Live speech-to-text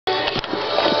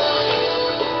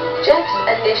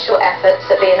initial efforts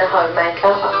at being a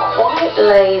homemaker are quite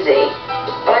lazy,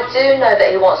 but I do know that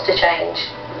he wants to change,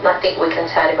 and I think we can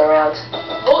turn him around.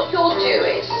 What you'll do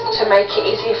is, to make it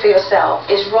easier for yourself,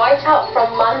 is write out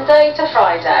from Monday to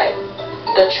Friday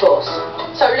the chores.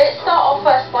 So let's start off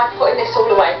first by putting this all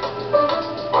away.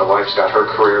 My wife's got her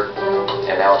career,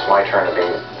 and now it's my turn to be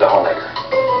the homemaker.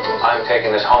 I'm taking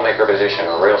this homemaker position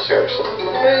real seriously.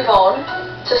 Move on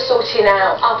to sorting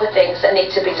out other things that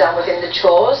need to be done within the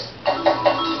chores.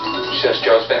 Since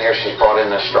Joe's been here, she's brought in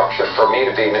the structure for me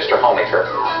to be Mr. Homemaker,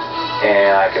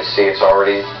 and I can see it's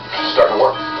already starting to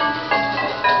work.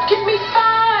 Give me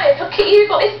 5! Look at you,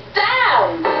 got this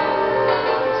down!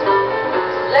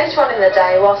 Later on in the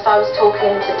day, whilst I was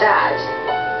talking to Dad,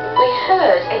 we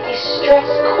heard a distress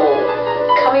call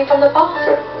coming from the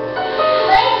bathroom.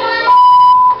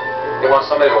 He wants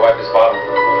somebody to wipe his bottom.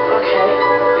 Okay.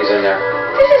 He's in there.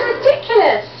 This is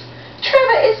ridiculous!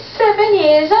 Trevor is 7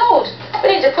 years old.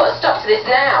 We need to put a stop to this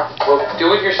now. Well,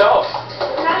 do it yourself.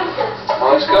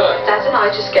 Well, that's good. Dad and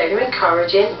I just gave him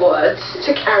encouraging words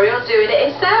to carry on doing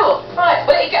it himself. Right,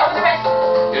 we'll let you get on with the rest.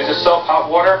 Use the soap, hot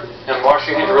water, and wash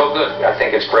your hands real good. I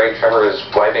think it's great. Trevor is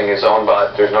wiping his own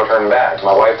butt. There's no turning back.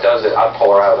 My wife does it. I'd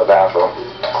pull her out of the bathroom.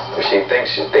 If she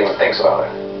thinks about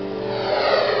it.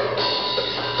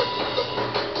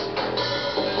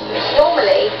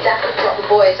 Normally, Dad would drop the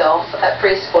boys off at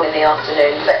preschool in the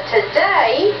afternoon, but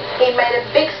today he made a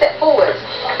big step forward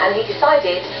and he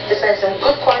decided to spend some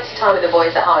good quality time with the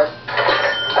boys at home.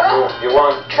 Oh, you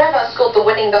won. Trevor scored the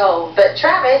winning goal, but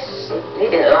Travis, he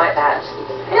didn't like that.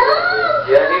 No!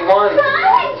 Yeah, he won.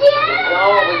 No,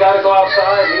 we gotta go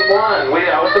outside. He won.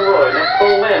 That was the rule. Next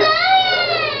goal wins.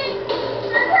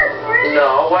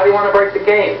 No, why do you want to break the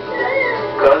game?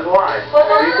 Because why?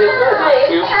 You did good.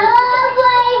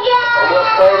 We'll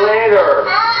play later.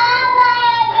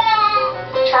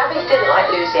 Travis didn't like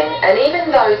losing, and even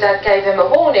though Dad gave him a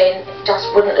warning, he just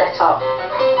wouldn't let up.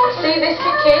 See this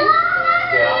kicking?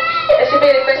 Yeah. Is he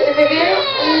being aggressive with you?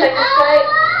 Take a straight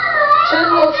to the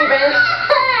naughty bench.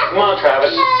 Come on,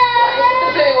 Travis. This is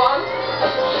the blue one.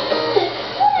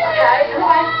 Okay, come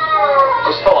on.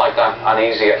 Just felt like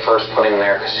uneasy at first putting him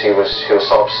there because he was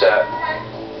so upset,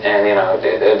 and you know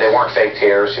they weren't fake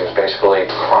tears. He was basically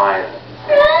crying.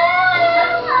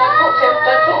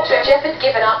 Don't talk to him. Jeff had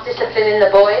given up disciplining the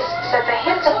boys, so for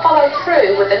him to follow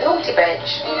through with the naughty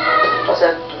bench was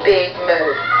a big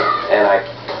move. And I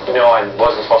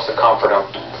wasn't supposed to comfort him,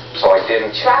 so I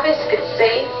didn't. Travis could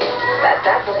see that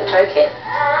Dad wasn't joking,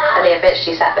 and he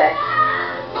eventually sat there.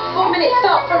 4 minutes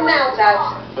start from now, Dad.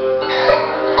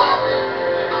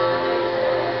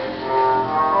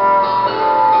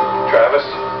 Travis,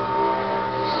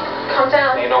 Come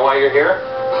down. you know why you're here?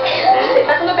 Sit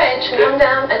back on the bench and come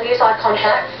down and use eye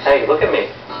contact. Hey, look at me.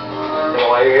 You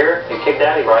know why you're here? You kicked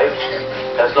Daddy, right?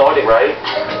 That's naughty, right?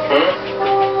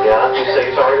 Yeah? You say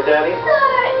you're sorry to Daddy?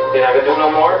 You're not gonna do no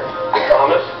more? You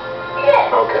promise?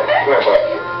 Okay. Come here, bud.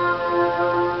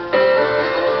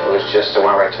 It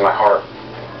went right to my heart.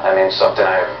 I mean, something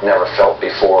I've never felt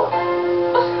before.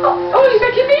 Oh, you're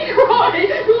making me cry.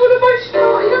 You're one of my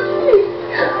stories.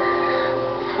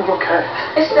 I'm okay.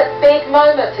 This is a big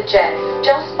moment for Jeff.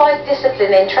 Just by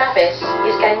disciplining Travis,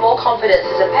 he's gained more confidence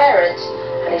as a parent,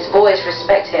 and his boys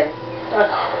respect him.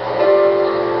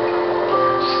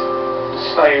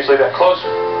 It's not usually that close.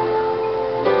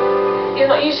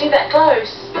 You're not usually that close.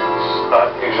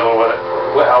 Not usually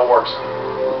with how it works.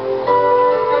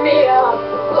 Mia.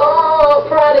 Oh,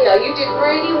 proud of you. You did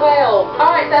really well. All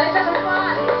right, Dad, let's have some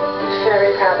fun.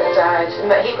 Very proud of Dad.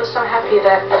 But he was so happy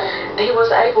that he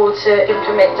was able to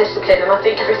implement discipline, and I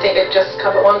think everything had just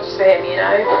come at once for him, you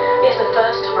know. It's the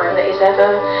first time that he's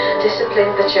ever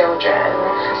disciplined the children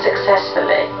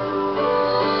successfully.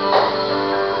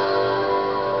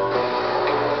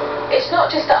 It's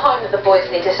not just at home that the boys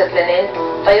need disciplining,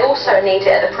 they also need it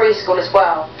at the preschool as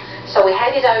well. So we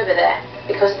headed over there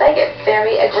because they get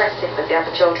very aggressive with the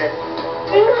other children.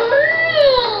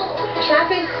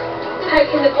 Travis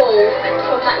taking the ball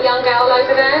from that young girl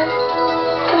over there.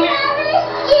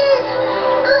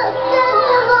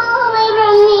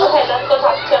 Okay, let's go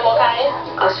talk to him, okay?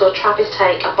 I saw Travis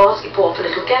take a basketball off a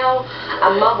little girl,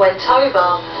 and Mum went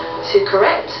over to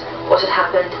correct what had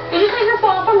happened. Did you take the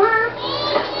ball from her?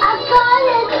 I got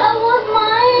it. It was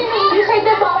mine. You take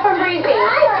the ball from Breezy.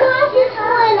 I got this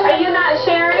one. Are you not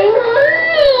sharing?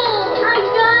 I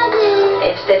got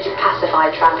it. Instead, you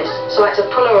pacified Travis, so I had to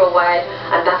pull her away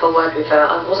and have a word with her.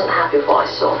 I wasn't happy with what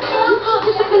I saw. You can't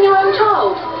discipline your own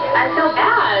child. I feel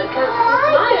bad because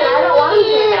he's mine and I don't want him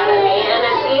to be mad at me. And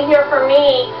easier for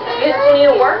me to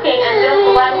continue working and just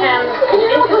let him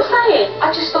into the site.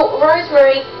 I just thought,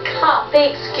 Rosemary, cut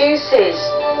the excuses.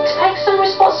 Take some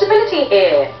responsibility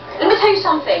here. Let me tell you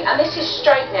something, and this is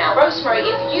straight now. Rosemary,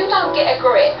 if you don't get a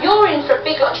grip, you're in for a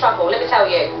big lot of trouble, let me tell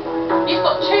you. You've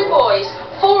got 2 boys,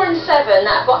 4 and 7,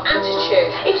 that have got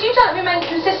attitude. If you don't remain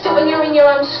consistent when you're in your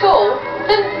own school,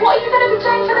 then what are you going to be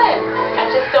doing for them? I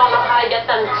just don't know how to get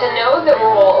them to know the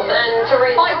rules and to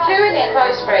read. By doing it,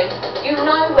 Rosemary, you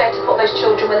know where to put those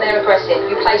children when they're aggressive.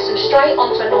 You place them straight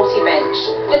onto a naughty bench.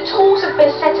 The tools have been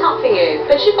set up for you,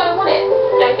 but you've got to want it.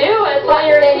 I do. It's Well,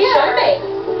 you're then here. show me.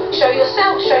 Show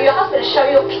yourself, show your husband, show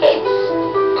your kids.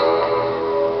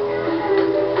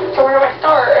 So where do I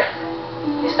start?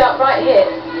 You start right here.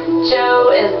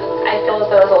 Jo is, I feel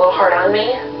as though, is a little hard on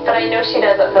me, but I know she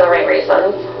does it for the right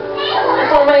reasons.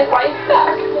 I want my wife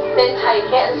back. Then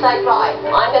take it and say, right,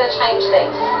 I'm going to change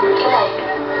things. Come on.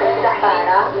 It ain't that bad,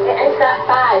 huh? It ain't that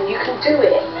bad. You can do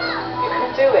it. You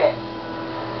can do it.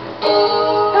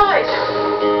 Guys,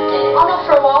 I'm off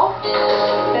for a while.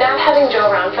 Now having Jo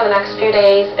around for the next few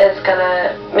days is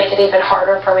gonna make it even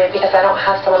harder for me because I don't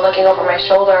have someone looking over my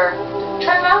shoulder.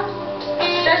 Trevor,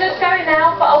 Jojo's going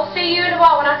now, but I'll see you in a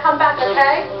while when I come back,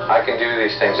 okay? I can do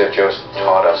these things that Joe's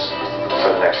taught us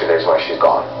for the next few days while she's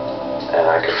gone. And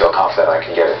I can feel confident I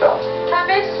can get it done.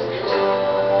 Travis,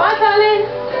 bye, Colin.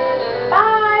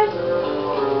 Bye.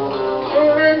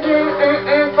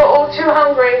 We're all too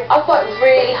hungry. I've worked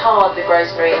really hard with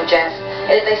Rosemary and Jeff.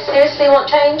 And if they seriously want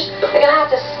change, they're going to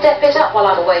have to step it up while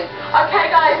I'm away. Okay,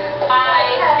 guys.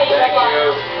 Bye. See you. Thank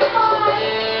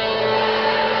you.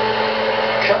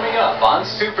 Coming up on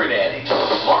Supernanny,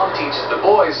 Mom teaches the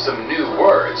boys some new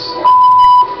words.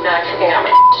 No, I freaking got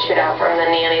my shoot out from the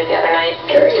nanny the other night.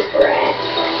 Dirty brat.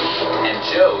 And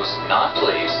Joe's not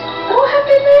pleased. What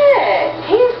happened there?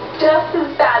 He's just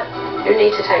as bad. You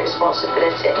need to take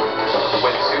responsibility.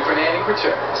 When Supernanny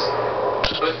returns.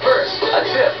 But first, a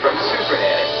tip from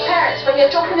Supernanny. Parents, when you're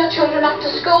dropping your children off to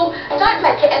school, don't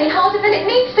make it any harder than it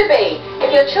needs to be. If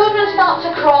your children start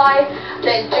to cry,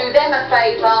 then do them a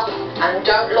favour and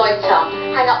don't loiter.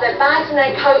 Hang up their bags and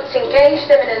their coats, engage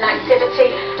them in an activity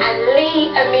and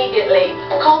leave immediately,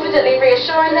 confidently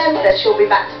reassuring them that you'll be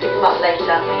back to pick them up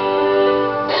later.